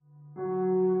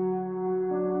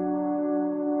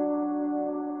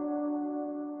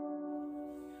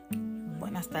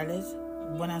buenas tardes,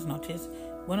 buenas noches,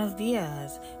 buenos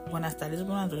días, buenas tardes,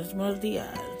 buenas noches, buenos días,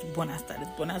 buenas tardes,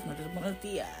 buenas noches, buenos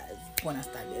días,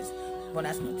 buenas tardes,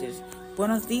 buenas noches,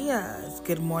 buenos días,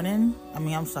 good morning,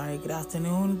 good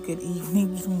afternoon, good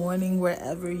evening, good morning,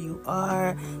 wherever you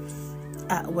are,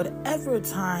 at whatever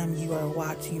time you are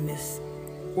watching this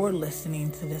or listening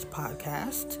to this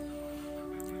podcast.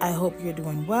 I hope you're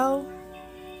doing well.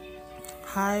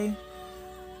 Hi,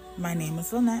 my name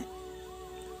is Lynette,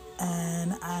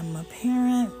 and I'm a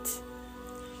parent.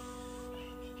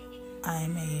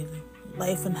 I'm a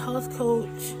life and health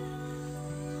coach.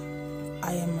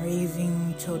 I am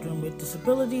raising children with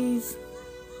disabilities.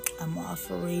 I'm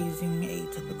also raising a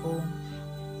typical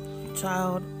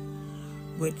child,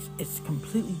 which is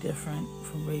completely different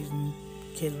from raising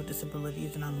kids with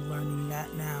disabilities, and I'm learning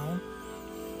that now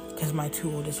because my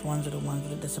two oldest ones are the ones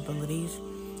with the disabilities.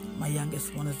 My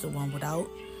youngest one is the one without.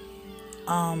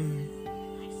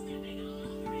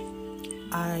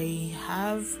 I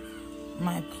have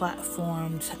my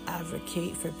platform to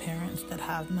advocate for parents that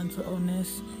have mental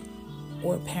illness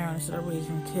or parents that are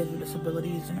raising kids with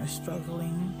disabilities and are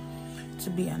struggling to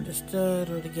be understood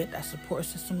or to get that support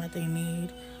system that they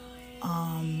need.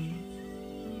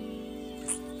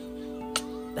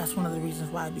 That's one of the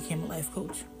reasons why I became a life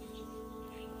coach.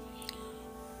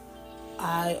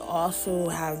 I also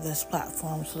have this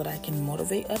platform so that I can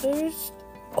motivate others,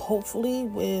 hopefully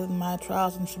with my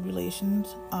trials and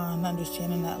tribulations, and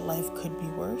understanding that life could be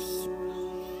worse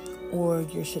or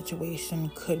your situation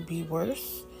could be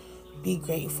worse. Be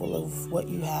grateful of what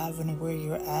you have and where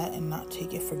you're at and not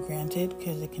take it for granted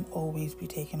because it can always be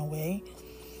taken away.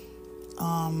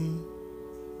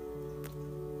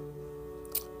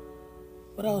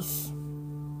 What else?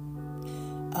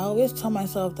 I always tell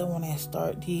myself that when I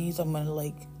start these, I'm going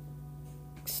to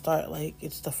start like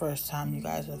it's the first time you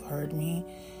guys have heard me,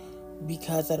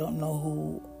 because I don't know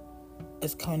who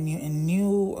is coming in new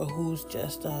or who's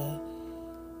just a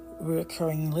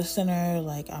recurring listener.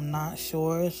 I'm not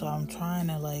sure, so I'm trying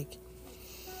to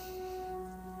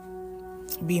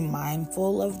be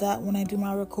mindful of that when I do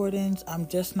my recordings. I'm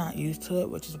just not used to it,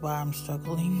 which is why I'm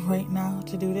struggling right now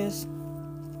to do this,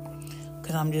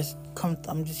 because I'm just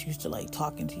used to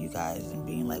talking to you guys and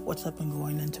being what's up and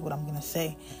going into what I'm gonna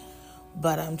say.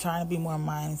 But I'm trying to be more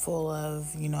mindful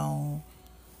of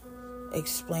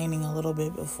explaining a little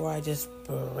bit before I just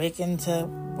break into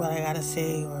what I gotta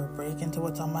say or break into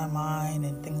what's on my mind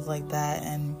and things like that.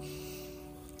 And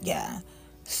yeah,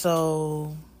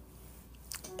 so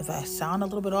if I sound a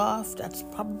little bit off, that's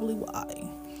probably why,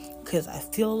 because I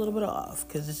feel a little bit off,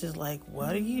 because this is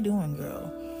what are you doing, girl?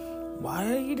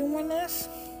 Why are you doing this?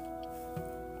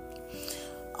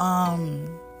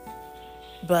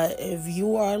 But if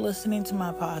you are listening to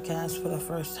my podcast for the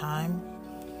first time,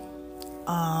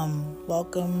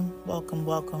 welcome.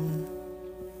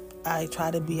 I try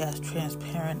to be as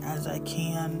transparent as I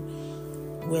can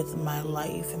with my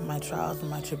life and my trials and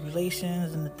my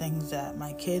tribulations and the things that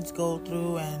my kids go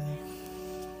through and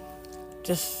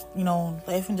just,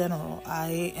 life in general.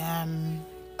 I am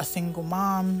a single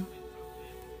mom.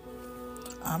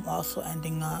 I'm also I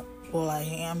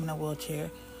am in a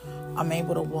wheelchair. I'm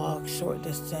able to walk short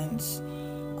distance,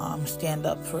 stand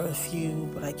up for a few,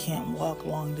 but I can't walk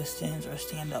long distance or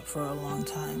stand up for a long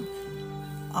time.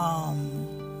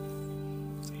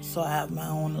 So I have my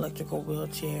own electrical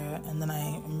wheelchair, and then I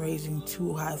am raising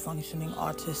two high-functioning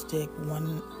autistic,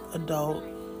 one adult,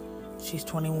 she's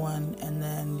 21, and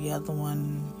then the other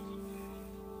one,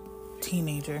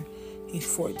 teenager, he's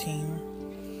 14,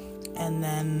 and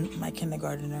then my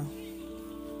kindergartner,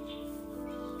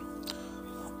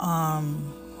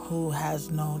 who has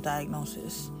no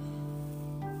diagnosis.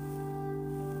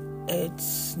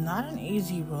 It's not an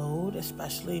easy road,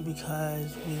 especially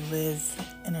because we live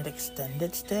in an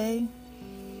extended stay.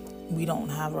 We don't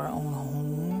have our own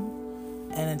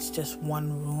home, and it's just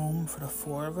one room for the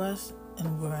four of us,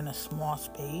 and we're in a small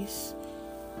space.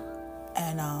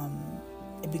 And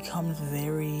it becomes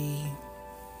very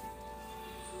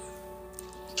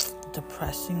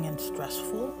depressing and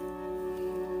stressful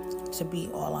to be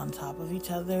all on top of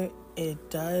each other. It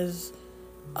does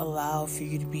allow for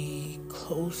you to be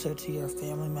closer to your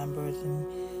family members and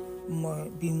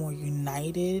be more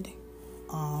united,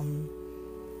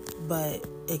 but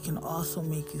it can also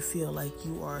make you feel like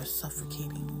you are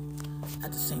suffocating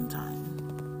at the same time,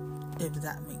 if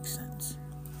that makes sense.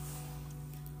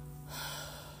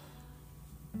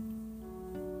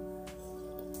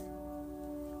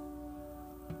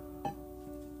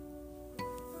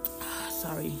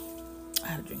 Sorry, I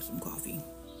had to drink some coffee.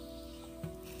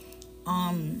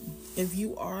 If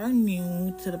you are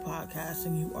new to the podcast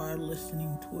and you are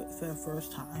listening to it for the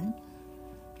first time,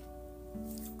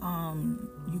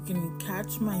 You can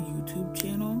catch my YouTube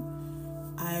channel.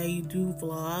 I do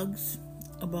vlogs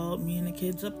about me and the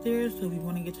kids up there, so if you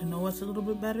want to get to know us a little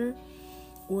bit better,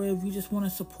 or if you just want to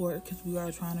support, because we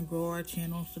are trying to grow our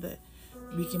channel so that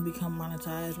we can become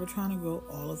monetized. We're trying to grow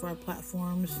all of our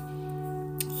platforms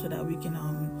so that we can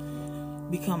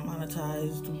become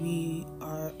monetized.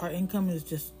 Our income is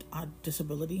just our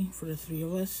disability for the three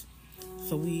of us,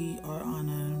 so we are on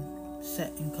a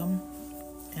set income,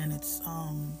 and it's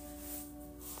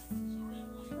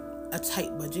a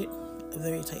tight budget, a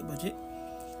very tight budget.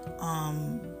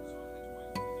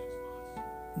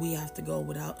 We have to go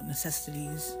without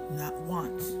necessities, not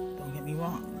wants. Don't get me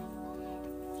wrong.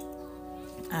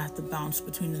 I have to bounce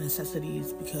between the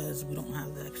necessities because we don't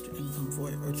have the extra income for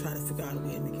it, or try to figure out a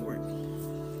way to make it work.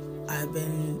 I've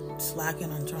been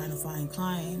slacking on trying to find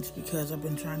clients because I've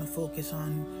been trying to focus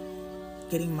on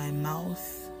getting my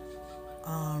mouth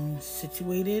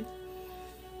situated.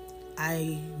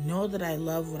 I know that I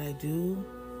love what I do.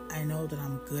 I know that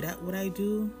I'm good at what I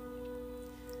do,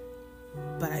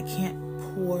 but I can't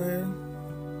pour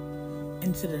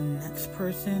into the next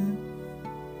person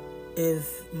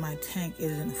if my tank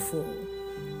isn't full.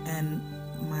 And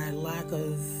my lack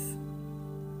of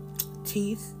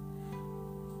teeth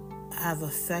have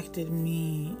affected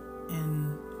me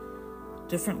in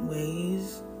different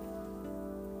ways,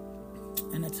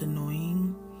 and it's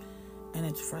annoying, and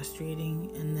it's frustrating,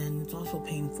 and then it's also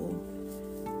painful.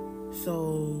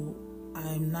 So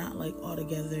I'm not like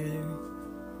altogether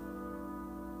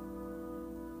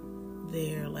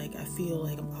there. Like, I feel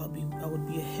like I would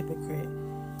be a hypocrite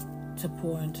to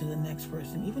pour into the next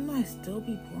person, even though I still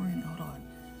be pouring. Hold on,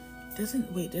 there's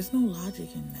no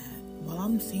logic in that. While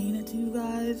I'm saying it to you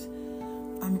guys,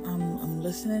 I'm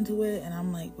listening to it, and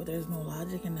I'm like, but there's no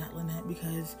logic in that, Lynette,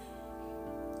 because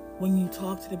when you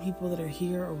talk to the people that are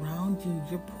here around you,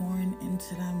 you're pouring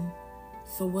into them.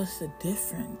 So what's the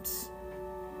difference?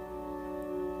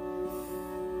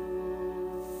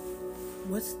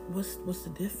 What's the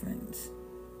difference?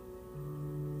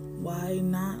 Why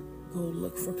not go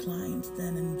look for clients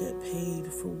then and get paid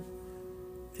for?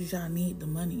 Because y'all need the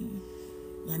money.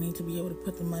 Y'all need to be able to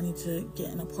put the money to get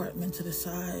an apartment to the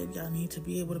side. Y'all need to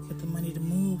be able to put the money to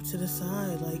move to the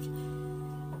side. Like,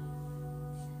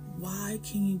 why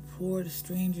can you pour to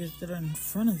strangers that are in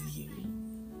front of you,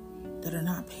 that are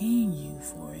not paying you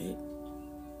for it,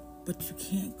 but you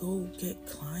can't go get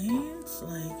clients?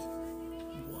 Like,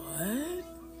 what?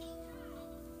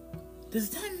 Does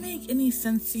that make any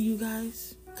sense to you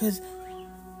guys? Because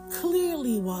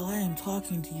clearly, while I am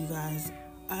talking to you guys,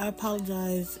 I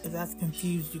apologize if I've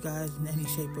confused you guys in any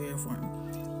shape, way, or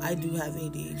form. I do have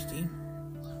ADHD,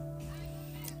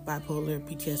 bipolar,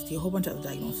 PTSD, a whole bunch of other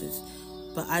diagnoses.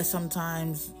 But I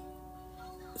sometimes,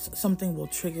 something will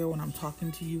trigger when I'm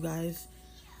talking to you guys.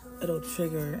 It'll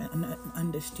trigger an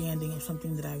understanding of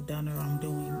something that I've done or I'm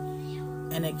doing.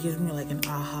 And it gives me like an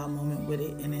aha moment with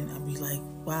it. And then I'll be like,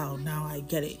 wow, now I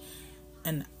get it.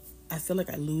 And I feel like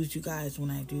I lose you guys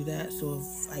when I do that. So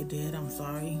if I did, I'm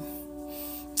sorry.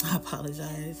 I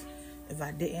apologize. If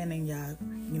I didn't and y'all,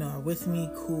 are with me,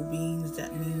 cool beans,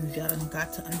 that means y'all done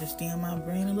got to understand my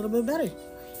brain a little bit better.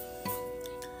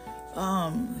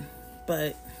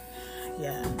 But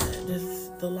yeah,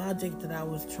 just the logic that I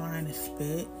was trying to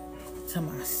spit to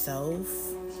myself,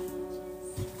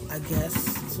 I guess,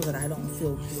 so that I don't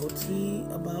feel guilty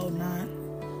about not.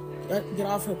 Get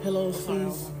off her pillows,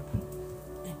 please.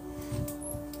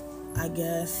 I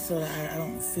guess so that I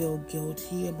don't feel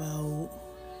guilty about.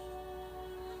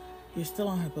 You're still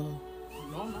on her pillow.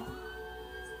 No, I'm not.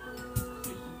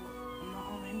 I'm not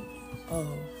on anything.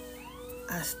 Oh,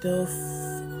 I still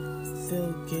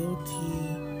feel guilty.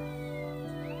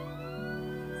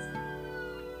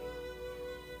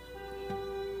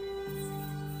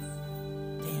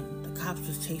 Damn, the cops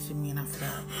was chasing me and I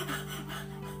forgot.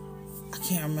 I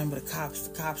can't remember the cops.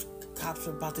 The cops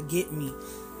were about to get me.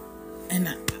 And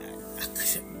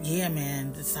yeah,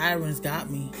 man, the sirens got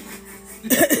me.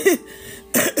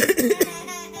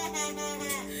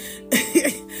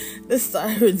 The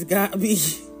sirens got me.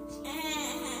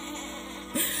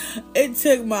 It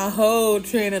took my whole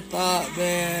train of thought,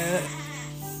 man.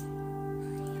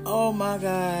 Oh my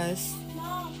gosh.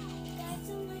 Mom, that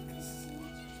sounded like a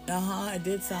sheep. It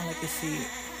did sound like a sheep.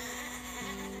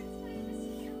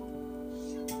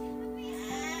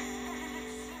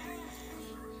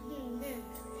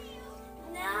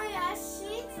 Now your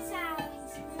sheep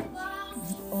sounds.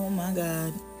 Oh my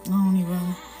God.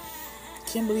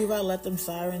 Can't believe I let them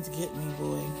sirens get me,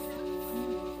 boy.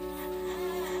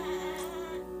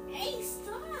 Hey,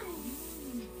 stop.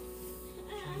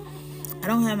 I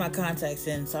don't have my contacts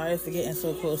in. Sorry for getting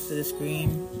so close to the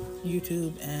screen,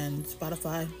 YouTube and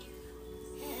Spotify.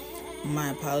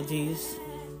 My apologies.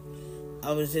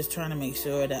 I was just trying to make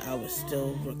sure that I was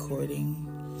still recording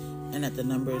and that the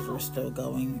numbers were still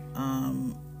going.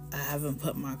 I haven't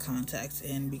put my contacts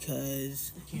in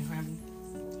because... I can't find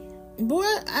them. Boy,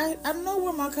 I don't know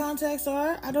where my contacts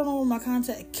are. I don't know where my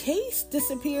contact case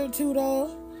disappeared to,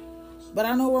 though. But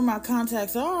I know where my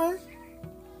contacts are.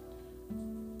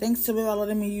 Thanks to Bella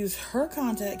letting me use her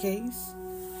contact case.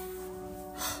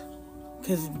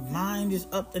 Because mine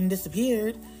just up and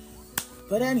disappeared.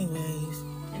 But anyways,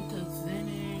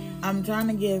 I'm trying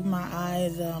to give my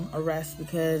eyes a rest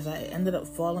because I ended up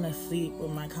falling asleep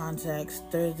with my contacts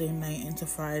Thursday night into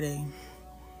Friday.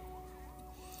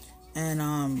 And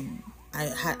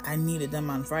I needed them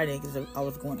on Friday because I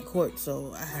was going to court,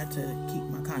 so I had to keep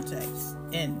my contacts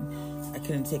in. I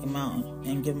couldn't take them out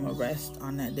and give them a rest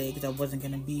on that day because I wasn't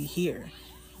going to be here.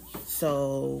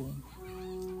 So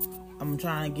I'm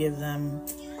trying to give them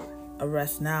a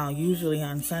rest now. Usually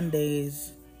on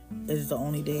Sundays is the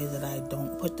only day that I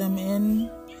don't put them in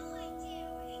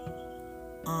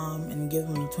and give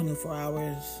them 24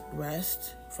 hours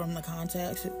rest from the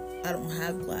contacts. I don't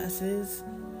have glasses,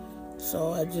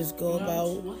 so I just go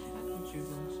about...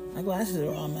 My glasses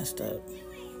are all messed up.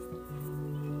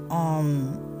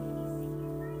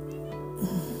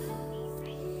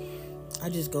 I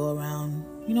just go around,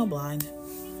 blind.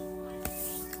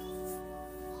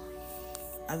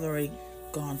 I've already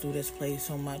gone through this place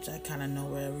so much, I kind of know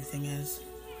where everything is.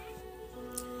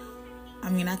 I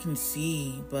mean, I can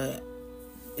see, but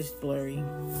it's blurry.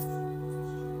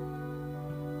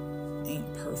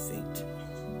 Ain't perfect.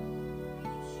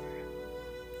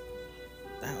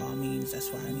 By all means, that's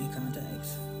why I need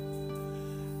contacts.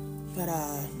 But,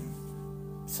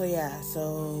 so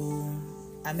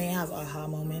I may have aha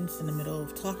moments in the middle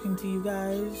of talking to you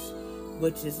guys,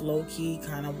 which is low-key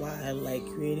kind of why I like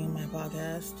creating my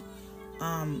podcast.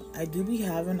 I do be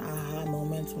having aha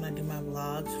moments when I do my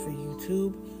vlogs for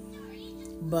YouTube,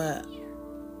 but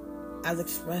I've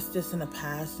expressed this in the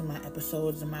past in my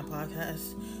episodes in my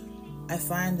podcast. I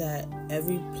find that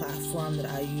every platform that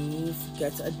I use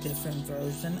gets a different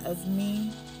version of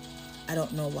me. I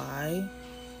don't know why.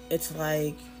 It's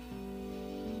like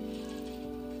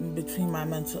between my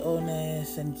mental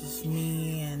illness and just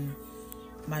me and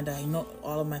my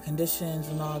all of my conditions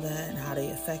and all that and how they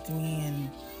affect me and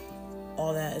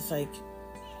all that, it's like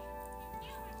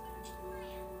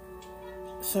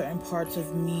certain parts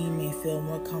of me may feel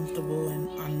more comfortable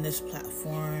on this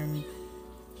platform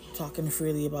talking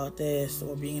freely about this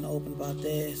or being open about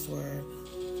this or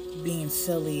being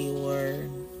silly or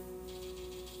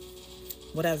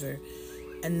whatever.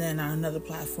 And then on another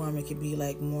platform it could be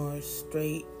like more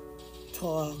straight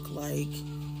talk, like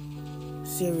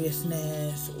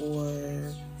seriousness,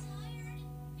 or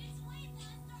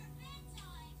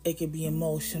it could be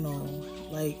emotional.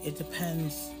 Like, it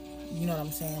depends, you know what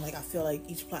I'm saying? Like, I feel like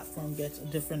each platform gets a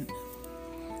different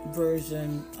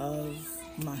version of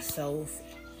myself,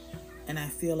 and I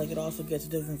feel like it also gets a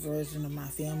different version of my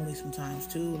family sometimes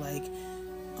too. Like,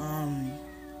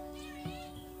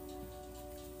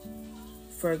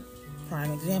 for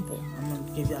prime example, I'm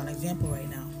gonna give y'all an example right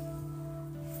now.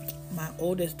 My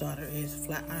oldest daughter is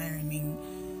flat ironing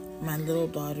my little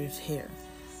daughter's hair.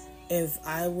 If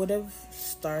I would have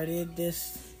started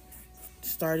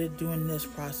doing this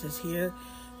process here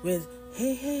with,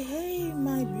 hey,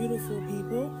 my beautiful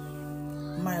people,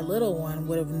 my little one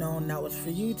would have known that was for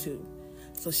YouTube.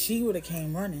 So she would have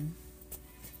came running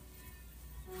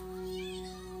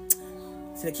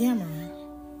to the camera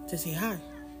to say hi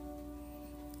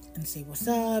and say what's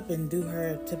up and do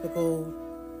her typical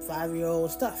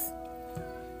 5-year-old stuff.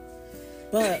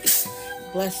 But,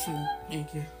 bless you.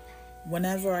 Thank you.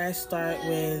 Whenever I start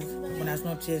with buenas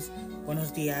noches,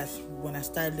 buenos dias, buenas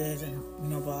tardes, and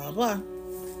blah, blah, blah,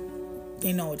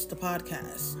 they know it's the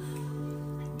podcast.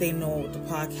 They know with the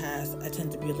podcast, I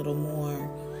tend to be a little more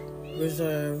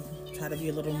reserved, try to be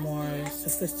a little more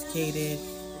sophisticated,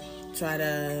 try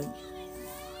to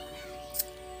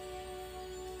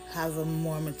have a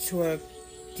more mature,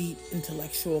 deep,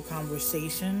 intellectual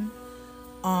conversation.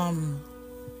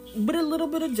 But a little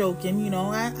bit of joking,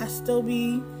 I still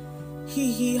be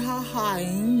hee ha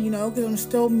haing, because I'm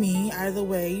still me. Either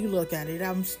way you look at it,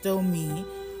 I'm still me.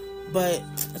 But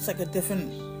it's like a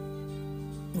different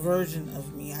version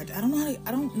of me. I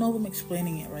don't know if I'm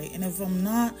explaining it right. And if I'm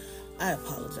not, I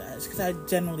apologize, because I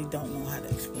generally don't know how to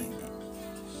explain it.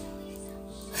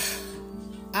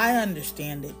 I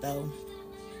understand it though.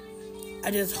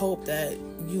 I just hope that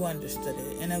you understood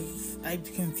it. And if I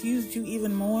confused you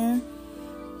even more,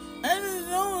 I just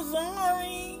don't so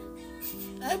sorry.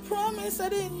 I promise I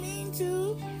didn't mean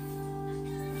to.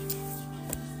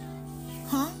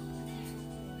 Huh?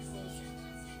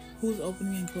 Who's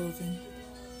opening and closing?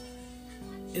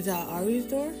 Is that Ari's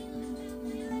door?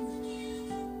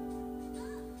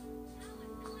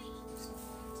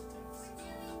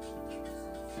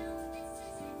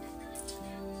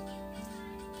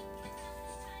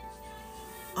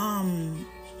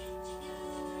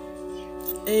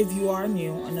 If you are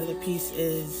new, another piece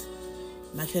is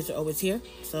my kids are always here,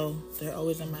 so they're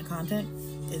always in my content.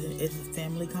 It's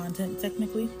family content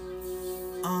technically.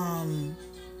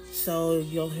 So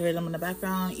you'll hear them in the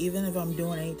background, even if I'm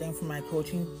doing anything for my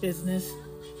coaching business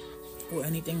or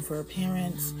anything for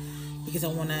parents, because I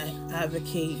want to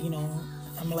advocate.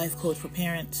 I'm a life coach for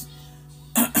parents.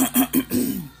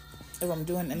 If I'm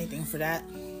doing anything for that,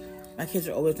 my kids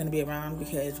are always going to be around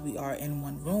because we are in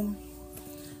one room.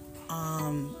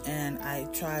 And I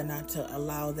try not to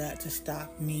allow that to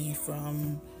stop me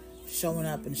from showing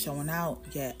up and showing out,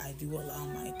 yet I do allow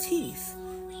my teeth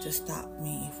to stop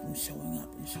me from showing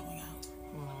up and showing out.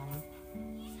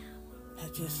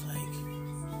 That just,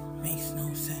 makes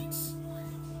no sense.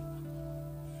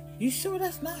 You sure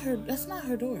that's not her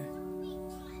door?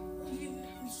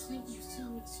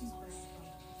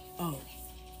 Oh.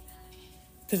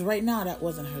 Because right now, that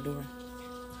wasn't her door.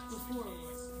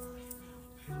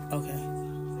 Okay.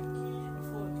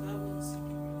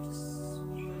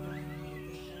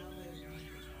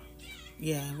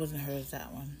 Yeah, it wasn't hers,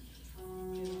 that one.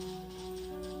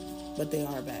 But they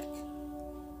are back.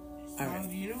 All right.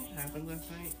 You know what happened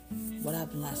last night? What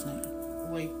happened last night?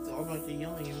 All about the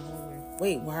yelling in the hallway.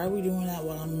 Wait, why are we doing that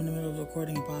while I'm in the middle of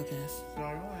recording a podcast? So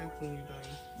I don't actually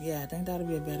done. Yeah, I think that would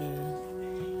be a better...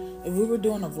 If we were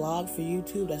doing a vlog for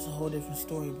YouTube, that's a whole different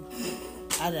story.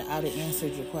 I'd have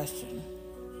answered your question.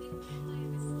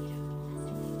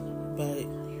 But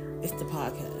it's the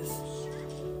podcast.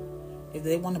 If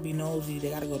they want to be nosy, they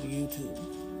gotta go to YouTube.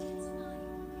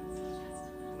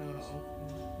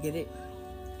 Get it?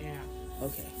 Yeah.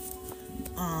 Okay.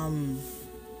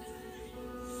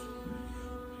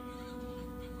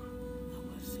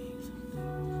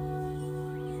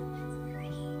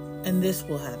 And this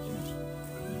will happen.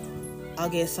 I'll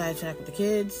get sidetracked with the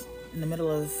kids in the middle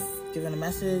of giving a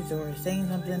message or saying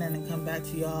something, and then come back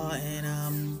to y'all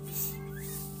and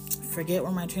forget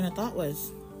where my train of thought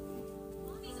was,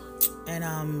 and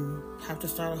have to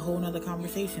start a whole nother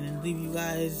conversation and leave you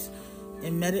guys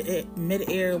in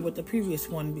mid-air with the previous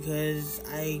one because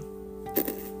I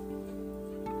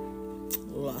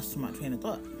lost my train of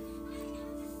thought.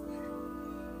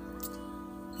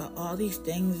 But all these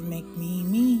things make me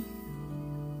me.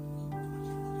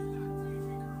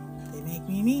 They make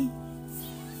me me.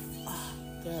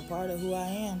 They're a part of who I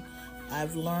am.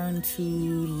 I've learned to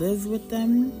live with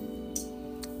them,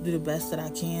 do the best that I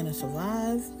can to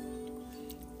survive,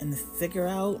 and to figure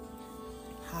out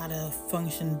how to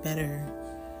function better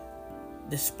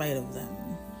despite of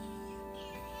them.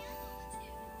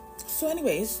 So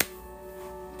anyways,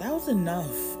 that was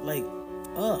enough.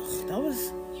 That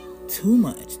was too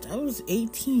much. That was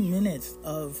 18 minutes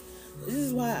of, this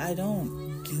is why I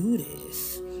don't do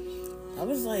this. That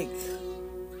was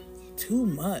too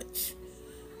much.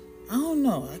 I don't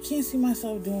know. I can't see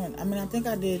myself doing. I think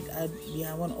I did. I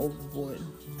went overboard.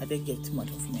 I did give too much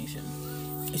information.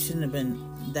 It shouldn't have been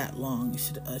that long. It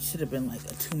should have been a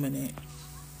 2-minute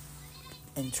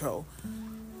intro.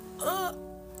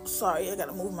 Sorry, I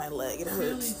gotta move my leg. It hurts.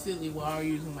 Really silly. Why are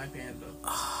you using my panda?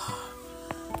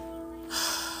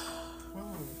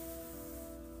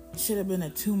 Should have been a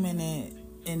 2-minute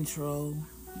intro,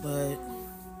 but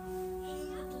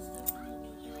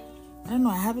I don't know.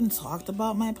 I haven't talked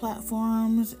about my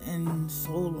platforms in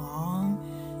so long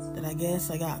that I guess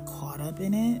I got caught up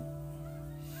in it.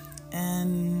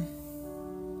 And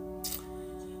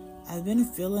I've been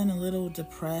feeling a little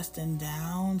depressed and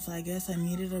down, so I guess I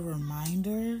needed a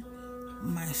reminder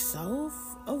myself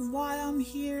of why I'm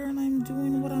here and I'm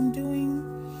doing what I'm doing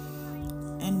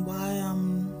and why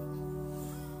I'm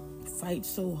fight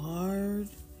so hard,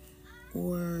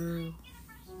 or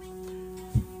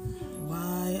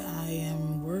why I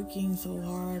am working so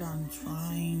hard on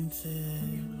trying to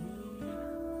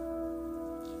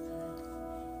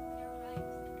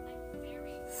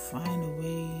find a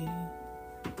way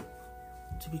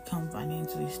to become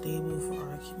financially stable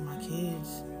for my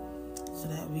kids so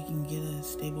that we can get a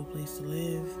stable place to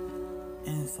live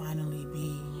and finally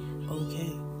be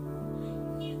okay.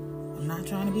 I'm not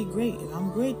trying to be great. If I'm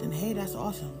great, then hey, that's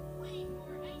awesome.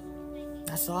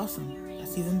 That's awesome.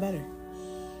 That's even better.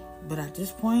 But at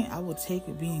this point, I will take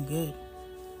it being good.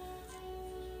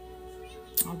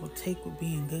 I will take with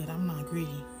being good. I'm not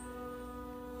greedy.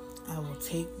 I will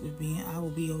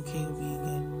be okay with being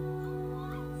good.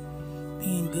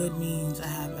 Being good means I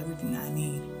have everything I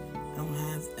need. I don't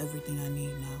have everything I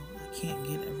need now. I can't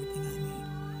get everything I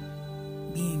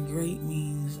need. Being great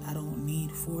means I don't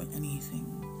need for anything.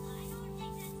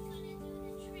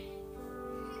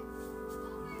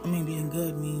 Being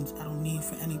good means I don't need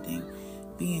for anything.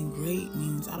 Being great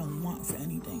means I don't want for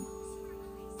anything.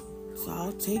 So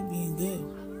I'll take being good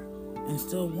and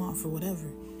still want for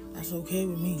whatever. That's okay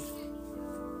with me.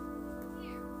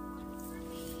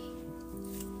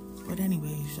 But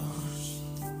anyways,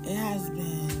 y'all, it has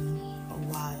been a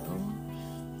while.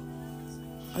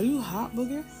 Are you hot,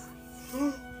 Booger?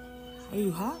 Are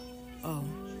you hot? Oh.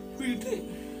 What do you think?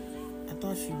 I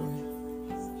thought you were.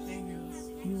 Thank you.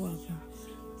 You're welcome.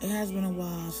 It has been a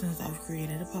while since I've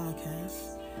created a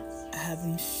podcast. I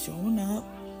haven't shown up.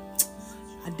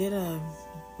 I did a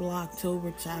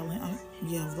Vlogtober challenge.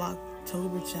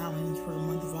 Vlogtober challenge for the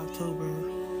month of October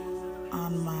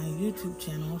on my YouTube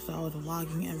channel. So I was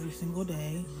vlogging every single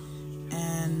day.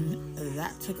 And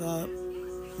that took up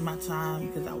my time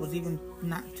because I was even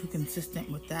not too consistent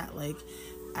with that. Like,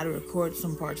 I'd record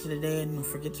some parts of the day and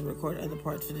forget to record other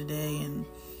parts of the day. And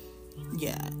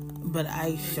yeah, but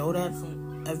I showed up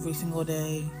every single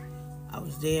day. I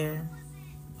was there.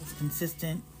 I was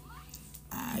consistent.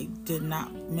 I did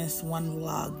not miss one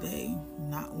vlog day.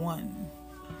 Not one.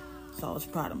 So I was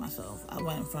proud of myself. I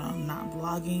went from not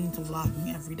vlogging to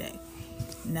vlogging every day.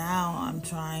 Now I'm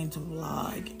trying to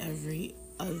vlog every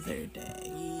other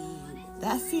day.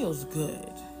 That feels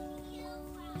good.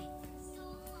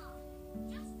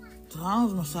 So I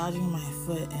was massaging my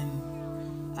foot and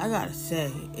I gotta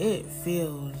say, it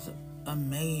feels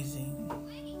amazing.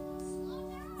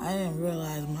 I didn't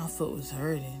realize my foot was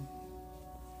hurting.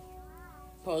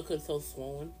 Probably because it's so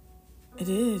swollen. It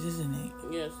is, isn't it?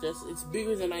 Yes, it's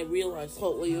bigger than I realized.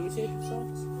 Hold, wait, let me see the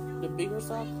socks. The bigger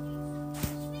sock.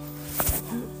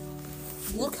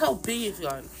 Look how big it's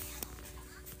gotten.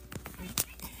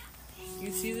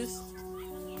 You see this?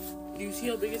 Do you see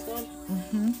how big it's gone?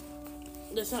 Mm-hmm.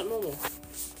 That's not normal.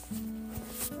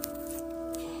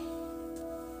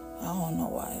 I don't know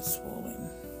why it's swollen.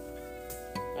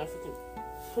 I have to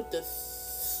put this.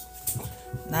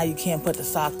 Now you can't put the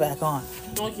sock back on.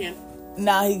 No, I can't.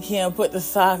 Now he can't put the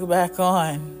sock back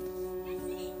on.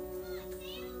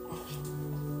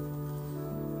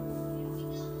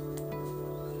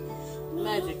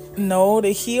 Magic. No,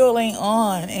 the heel ain't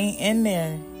on. Ain't in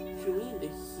there. What you mean the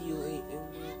heel ain't in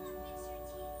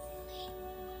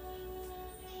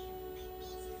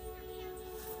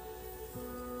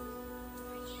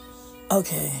there?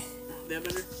 Okay. That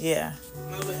better? Yeah.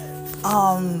 My bad.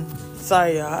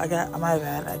 Sorry, y'all. My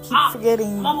bad. I keep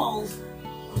forgetting. My balls.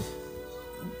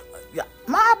 Yeah,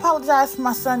 I apologize for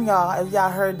my son, y'all. If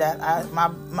y'all heard that,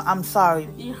 I'm sorry.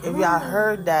 If y'all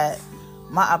heard that,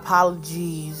 my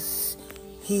apologies.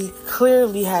 He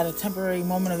clearly had a temporary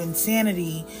moment of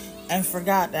insanity and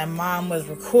forgot that mom was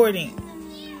recording.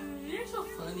 You're so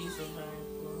funny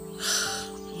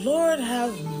sometimes. Lord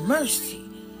have mercy.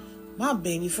 My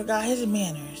baby forgot his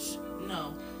manners.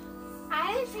 No.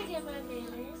 I didn't forget my manners.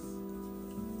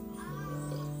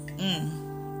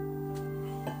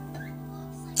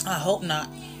 I hope not.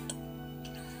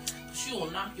 She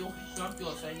will knock you upside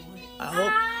your head. I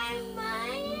hope. I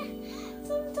might.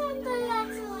 Sometimes I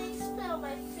accidentally spill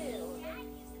my food.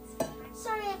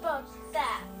 Sorry about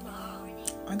that, Mom.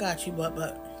 I got you,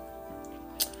 but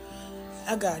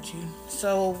I got you.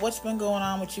 So what's been going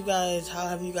on with you guys? How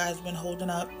have you guys been holding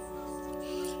up?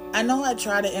 I know I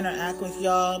try to interact with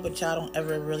y'all, but y'all don't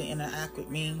ever really interact with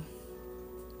me.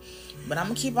 But I'm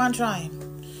going to keep on trying.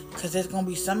 Because there's going to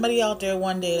be somebody out there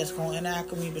one day that's going to interact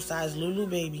with me besides Lulu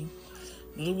Baby.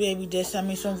 Lulu Baby did send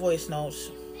me some voice notes.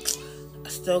 I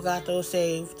still got those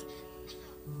saved.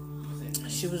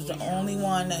 She was the only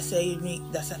one that sent me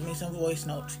some voice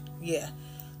notes. Yeah.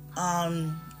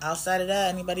 Outside of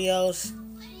that, anybody else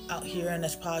out here in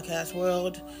this podcast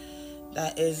world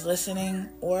that is listening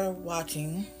or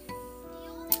watching,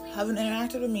 haven't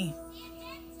interacted with me.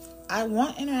 I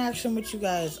want interaction with you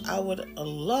guys. I would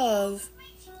love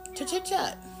to chit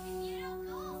chat.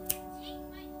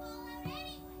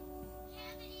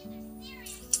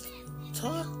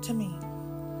 Talk to me.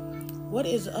 What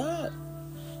is up?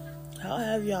 How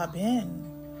have y'all been?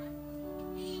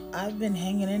 I've been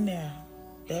hanging in there.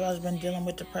 Deva's been dealing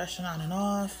with depression on and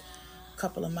off. A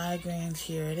couple of migraines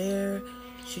here or there.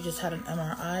 She just had an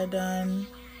MRI done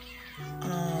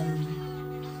on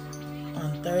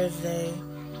Thursday.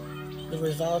 The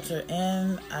results are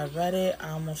in. I read it.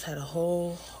 I almost had a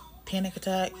whole panic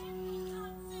attack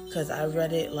because I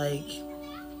read it like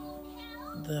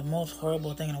the most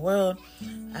horrible thing in the world.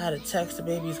 I had to text the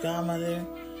baby's godmother,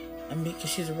 and because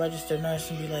she's a registered nurse,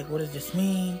 and be like, what does this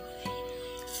mean?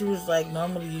 She was like,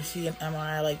 normally you see an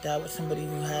MRI like that with somebody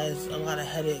who has a lot of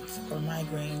headaches or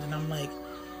migraines. And I'm like,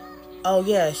 oh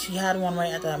yeah, she had one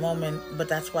right at that moment, but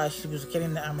that's why she was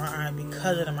getting the MRI,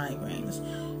 because of the migraines.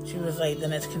 She was like,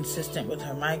 then it's consistent with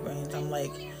her migraines. I'm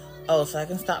like, oh, so I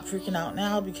can stop freaking out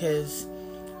now, because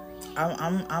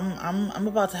I'm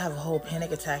about to have a whole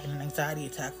panic attack and an anxiety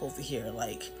attack over here.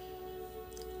 Like,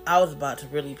 I was about to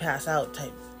really pass out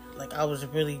type. Like, I was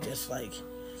really just like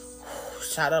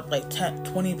shot up like 10,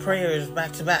 20 prayers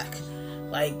back to back.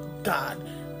 Like, God,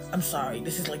 I'm sorry.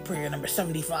 This is like prayer number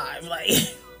 75. Like,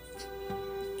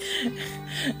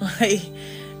 like,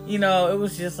 you know, it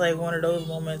was just like one of those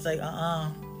moments. Like,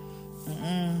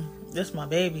 this my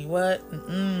baby. What?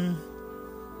 Mom,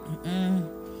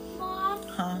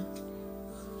 Huh?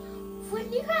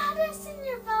 when you had us in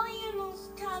your belly and it was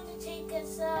time to take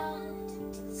us out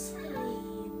to sleep.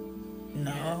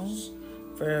 No.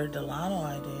 For Delano,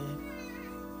 I did.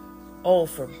 Oh,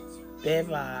 for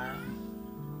Beba.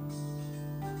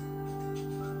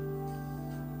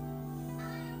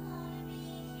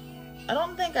 I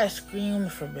don't think I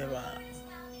screamed for Beba.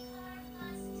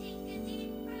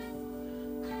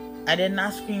 I did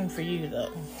not scream for you,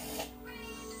 though.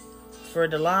 For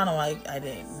Delano, I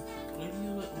did.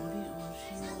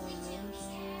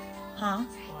 Huh?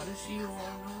 Why does she want to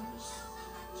know this?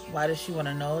 Why does she want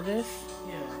to know this?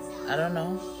 Yeah. I don't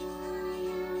know.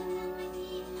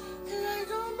 Because I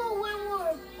don't know when we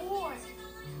were born.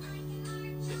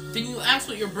 Then you ask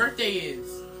what your birthday is.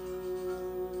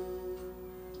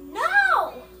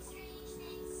 No!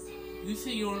 You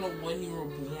say you don't know when you were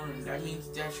born. That means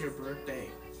that's your birthday.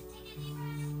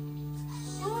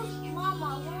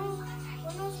 Mama,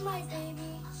 when was my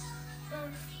baby's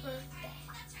birthday?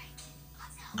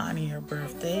 On your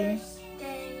birthday? First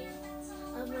day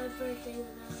of my birthday when I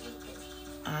was a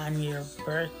baby. On your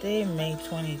birthday, May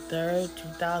 23rd,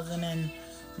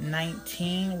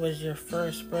 2019 was your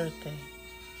first birthday.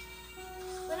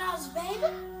 When I was a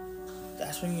baby?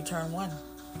 That's when you turn 1.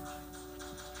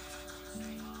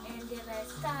 And did I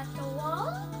start to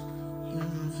walk?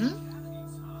 Mm-hmm.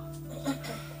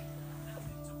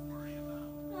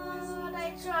 But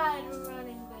I tried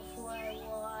running before I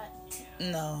walked.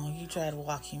 No, you tried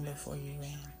walking before you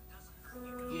ran.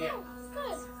 Yeah.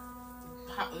 Good.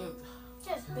 How,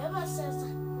 Yes, Beba says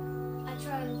I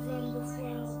tried to run before I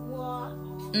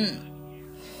walked.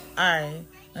 Alright,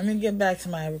 let me get back to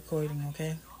my recording,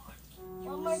 okay?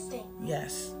 One more thing.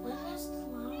 Yes. When was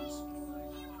Delano's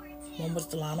born? When was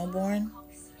Delano born?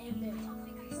 And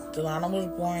Beba. Delano was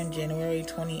born January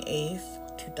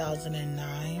 28th,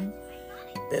 2009.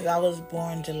 Beba was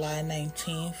born July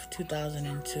 19th,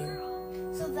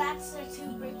 2002. So that's their 2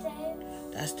 birthdays?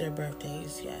 That's their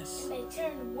birthdays, yes. And they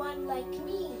turned 1 like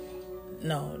me.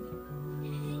 No,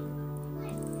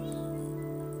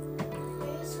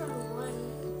 They just turned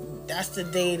 1. that's the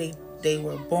day they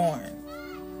were born.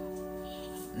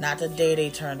 Not the day they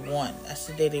turned 1. That's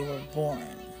the day they were born.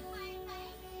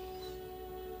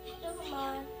 Never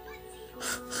mind.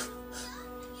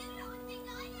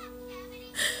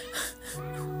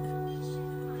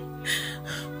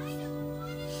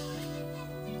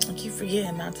 I keep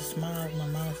forgetting not to smile with my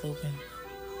mouth open.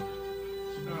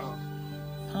 bro.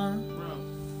 Huh? Bro.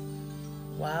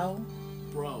 Wow?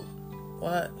 Bro.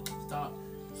 What? Stop.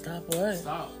 Stop what?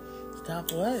 Stop.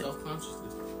 Stop what?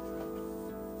 Self-consciousness.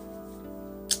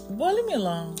 Boy, leave me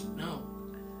alone. No.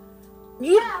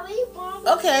 You Yeah, leave Mom.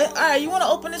 okay? All right. You want to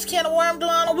open this can of worm,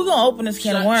 Delano? We're gonna open this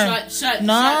can of worm. Shut.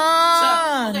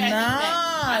 Nah, Okay,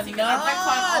 I think I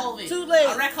retcon all of it. Too late.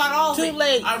 I retcon all of it. Too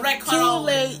late. I retcon Too all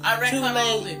of it. late. I Too retcon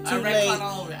all of late. it. Too I late. retcon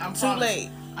all of it. I'm Too promise. late.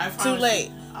 I Too promise late.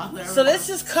 you. I'll never So this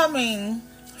promise. is coming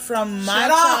from my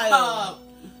Shut child, up.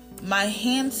 my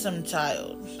handsome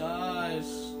child, Shush.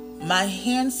 my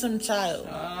handsome child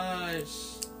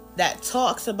Shush. that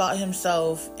talks about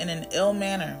himself in an ill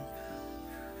manner.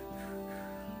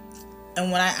 And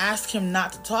when I ask him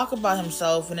not to talk about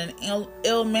himself in an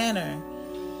ill manner,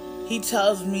 he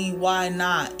tells me why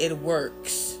not. It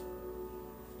works.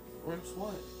 Works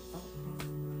what? Oh.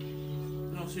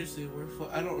 No, seriously, works what?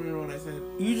 I don't remember what I said.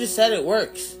 You just said it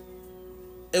works.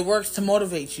 It works to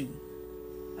motivate you.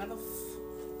 I don't.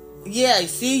 Yeah,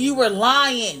 see, you were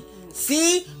lying.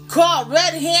 See? Caught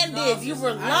red-handed. No, You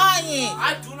were lying.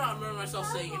 I do not remember myself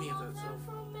saying any of that. So.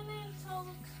 For a minute, so,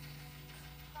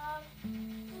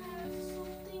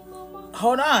 something, Mama.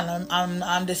 Hold on.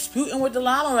 I'm disputing with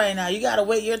Delano right now. You gotta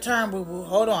wait your turn, boo-boo.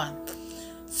 Hold on.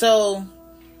 So,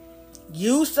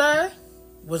 you, sir,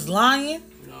 was lying.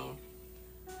 No.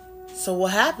 So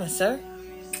what happened, sir?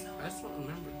 I just don't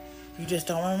remember. You just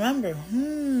don't remember.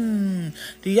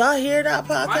 Do y'all hear that,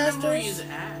 podcasters? My memory is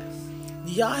ass.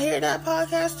 Do y'all hear that,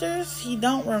 podcasters? He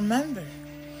don't remember.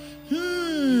 Not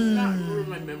remember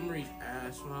my memory's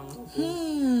ass, mama.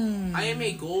 I am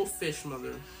a goldfish,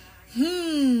 mother. I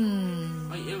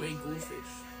am a goldfish.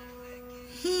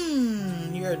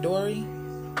 You're a Dory?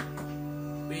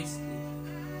 Basically.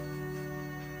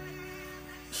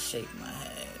 Shake my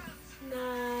head.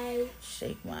 No.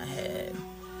 Shake my head.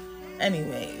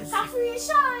 Anyways. After you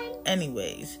shine.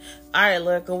 Anyways. Alright,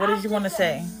 Lyrica, what did you want to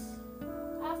say?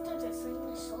 After this, I'm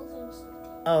going to show them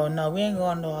something. Oh, no, we ain't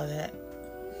going to do all that.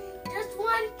 Just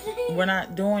one thing. We're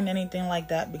not doing anything like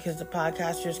that because the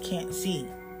podcasters can't see.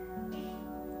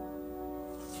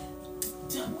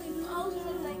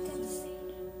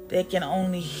 They can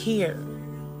only hear.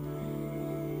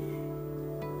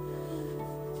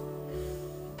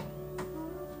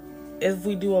 If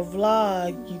we do a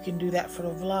vlog, you can do that for the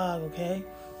vlog, okay?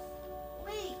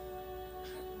 Wait.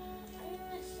 I'm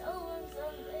going to show them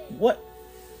something.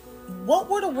 What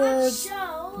were the words?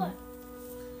 Show.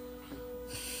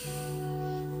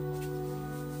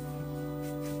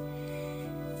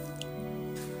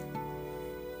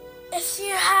 If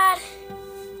you had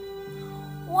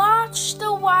watched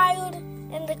the wild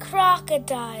and the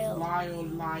crocodile.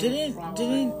 Didn't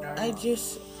I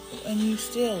just, and you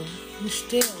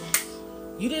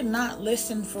did not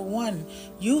listen for one.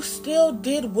 You still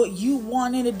did what you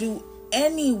wanted to do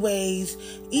anyways,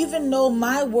 even though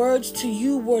my words to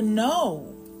you were no.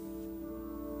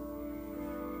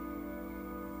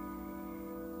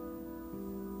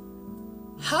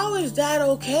 How is that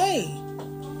okay?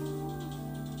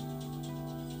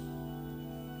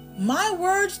 My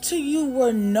words to you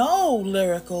were no,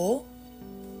 Lyrical.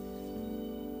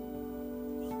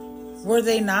 Were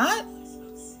they not?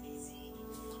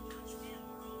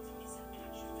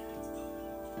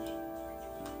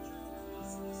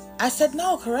 I said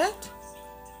no, correct?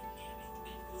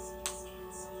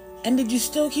 And did you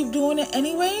still keep doing it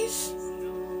anyways?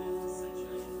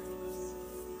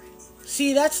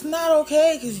 See, that's not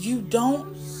okay because you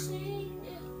don't. See,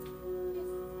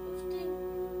 if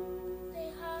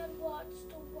they had watched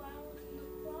the wild and the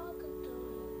crocodile.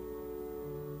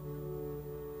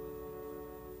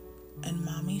 And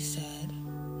Mommy said,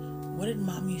 what did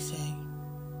Mommy say?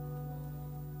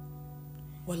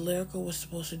 What Lyrical was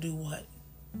supposed to do what?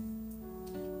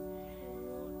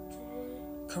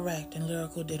 Correct. And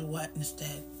Lyrical did what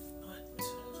instead? What?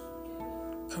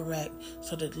 Correct.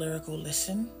 So did Lyrical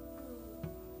listen?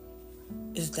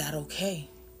 Is that okay?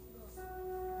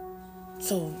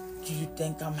 So do you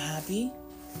think I'm happy?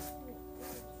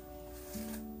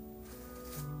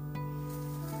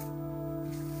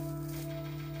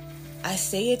 I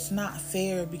say it's not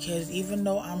fair because even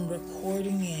though I'm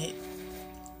recording it,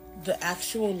 the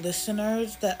actual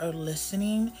listeners that are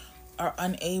listening are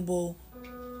unable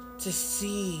to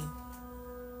see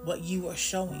what you are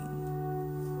showing.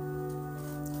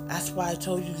 That's why I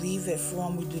told you leave it for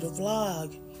when we do the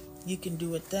vlog. You can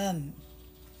do it then.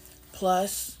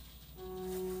 Plus,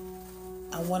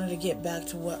 I wanted to get back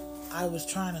to what I was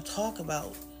trying to talk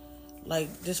about.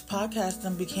 Like, this podcast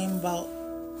then became about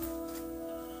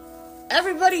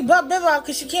everybody but Bebop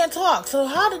because she can't talk. So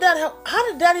how did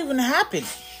that even happen?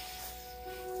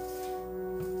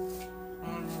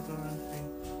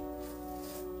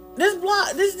 This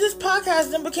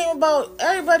podcast then became about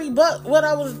everybody but what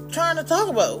I was trying to talk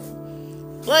about.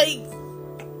 Like,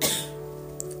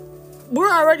 we're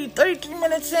already 33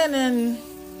 minutes in and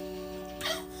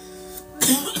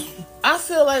I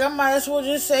feel like I might as well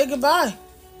just say goodbye.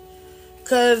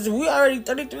 Cause we already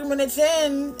 33 minutes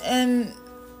in and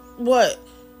what?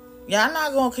 Y'all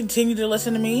not gonna continue to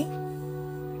listen to me.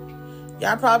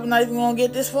 Y'all probably not even gonna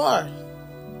get this far.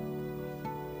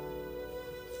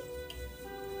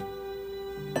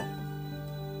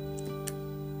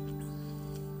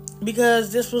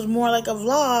 Because this was more like a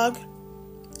vlog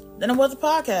than it was a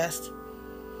podcast.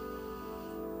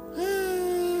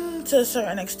 To a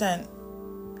certain extent.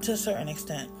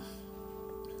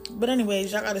 But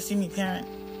anyways, y'all gotta see me parent.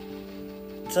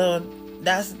 So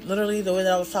that's literally the way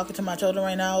that I was talking to my children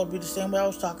right now. It would be the same way I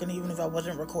was talking even if I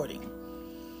wasn't recording.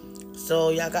 So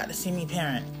y'all got to see me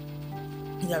parent.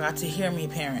 Y'all got to hear me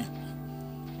parent.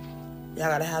 Y'all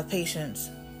gotta have patience.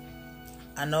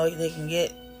 I know they can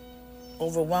get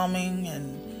overwhelming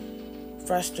and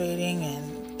frustrating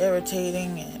and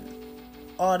irritating and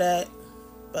all that,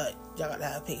 but y'all gotta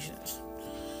have patience.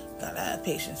 Gotta have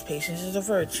patience. Patience is a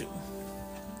virtue.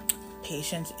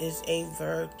 Patience is a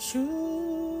virtue.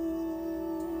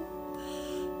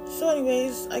 So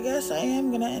anyways, I guess I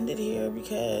am gonna end it here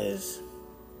because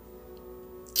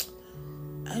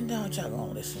I doubt y'all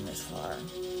gonna listen this far.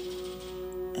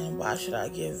 And why should I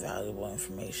give valuable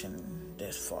information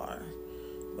this far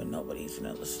when nobody's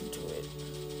gonna listen to it?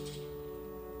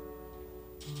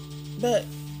 But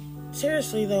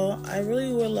seriously though, I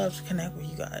really would love to connect with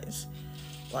you guys.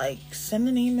 Like, send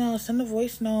an email, send a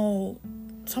voice note,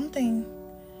 something.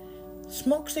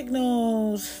 Smoke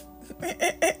signals.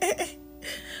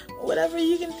 Whatever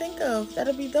you can think of.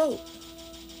 That'll be dope.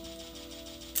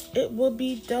 It will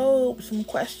be dope. Some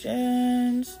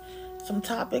questions, some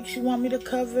topics you want me to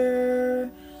cover.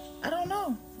 I don't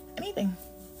know. Anything.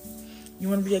 You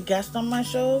want to be a guest on my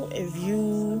show? If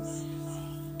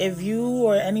you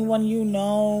or anyone you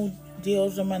know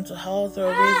deals with mental health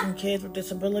or raising kids with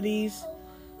disabilities.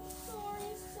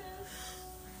 Sorry, sis.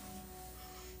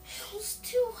 It was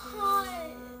too hot.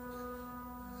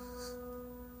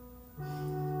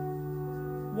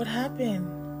 What happened?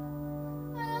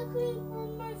 I actually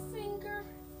burned my finger.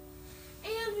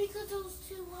 And because it was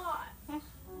too hot.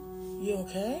 You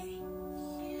okay?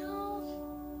 Yeah.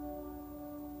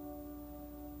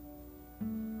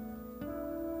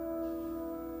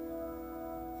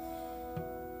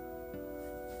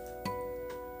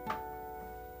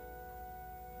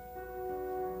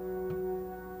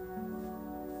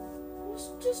 It was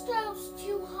just that it was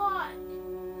too hot.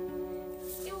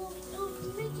 It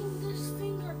was making this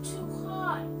finger too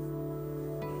hot.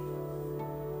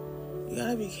 You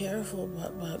gotta be careful,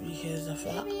 but because the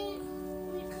fly. Maybe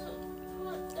we could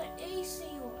put the AC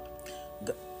on.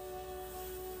 G-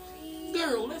 Please.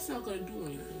 Girl, that's not gonna do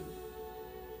anything.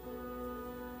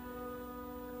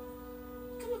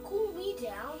 It's gonna cool me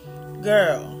down.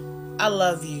 Girl, I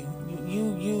love you.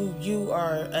 You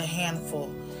are a handful.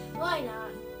 Why not?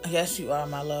 Yes, you are,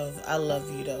 my love. I love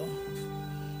you though.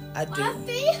 I My do.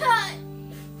 feet hurt.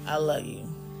 I I love you.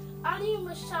 need a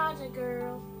massage,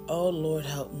 girl. Oh Lord,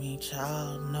 help me,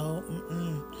 child. No,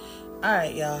 All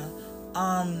right, y'all.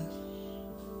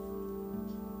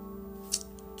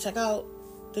 Check out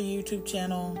the YouTube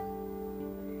channel.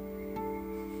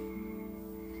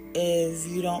 If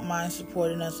you don't mind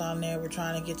supporting us on there, we're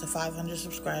trying to get to 500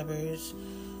 subscribers.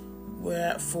 We're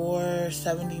at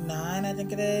 479, I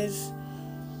think it is.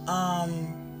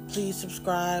 Please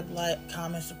subscribe, like,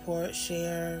 comment, support,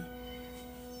 share.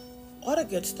 All the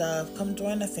good stuff. Come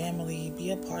join the family.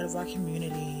 Be a part of our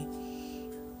community.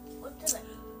 What did it?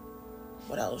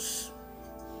 What else?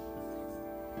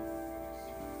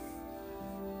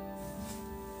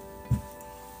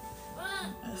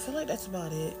 I feel like that's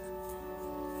about it.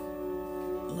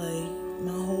 Like,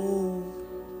 my whole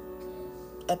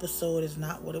episode is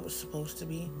not what it was supposed to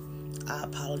be. I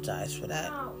apologize for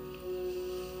that. Ow.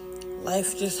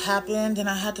 Life just happened and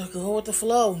I had to go with the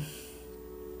flow.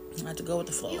 I had to go with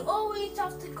the flow. You always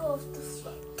have to go with the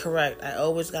flow. Correct. I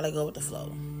always gotta go with the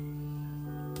flow.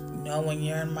 You know, when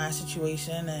you're in my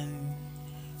situation and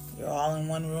you're all in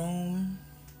one room,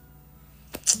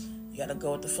 you gotta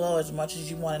go with the flow as much as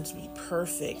you want it to be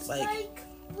perfect. It's like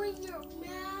when you're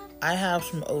mad. I have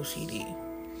some OCD.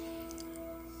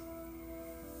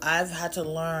 I've had to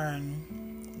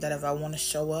learn that if I want to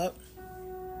show up,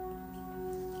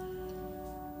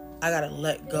 I gotta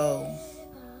let go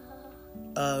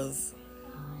of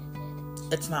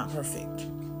it's not perfect.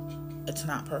 It's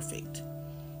not perfect.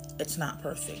 It's not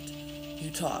perfect.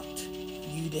 You talked.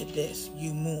 You did this.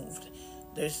 You moved.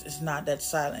 It's not that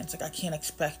silence. Like, I can't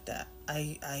expect that.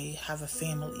 I have a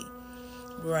family.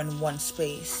 We're in one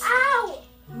space. Ow!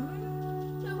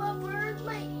 Mama burned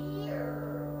my ear.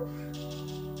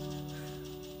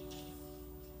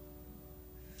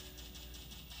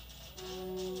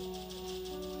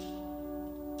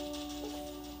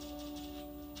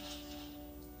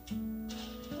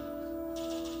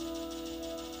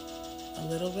 A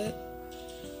little bit.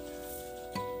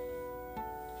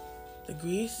 The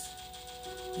grease.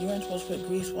 You weren't supposed to put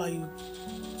grease while you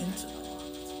into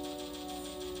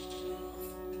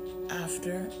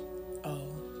after. Oh.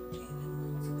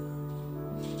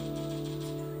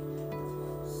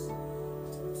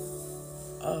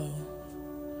 Oh.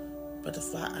 But the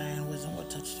flat iron wasn't what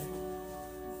touched her.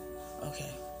 Okay.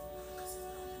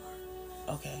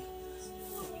 Okay.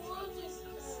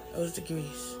 It was the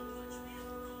grease.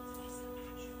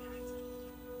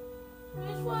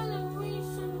 That's why the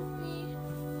reason we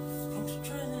Don't you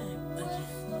try that.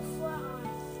 with the fly.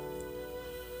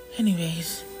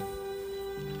 Anyways.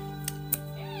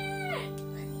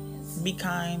 Be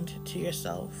kind to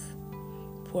yourself.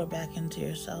 Pour back into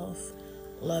yourself.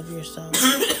 Love yourself.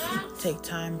 Take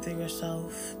time for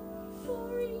yourself.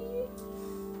 Sorry.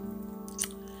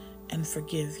 And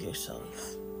forgive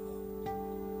yourself.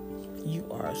 You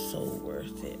are so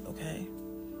worth it, okay?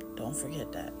 Don't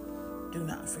forget that. Do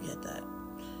not forget that.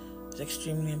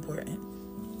 extremely important.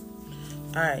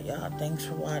 All right, y'all. Thanks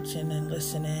for watching and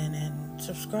listening and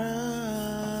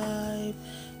subscribe.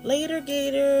 Later,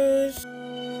 Gators.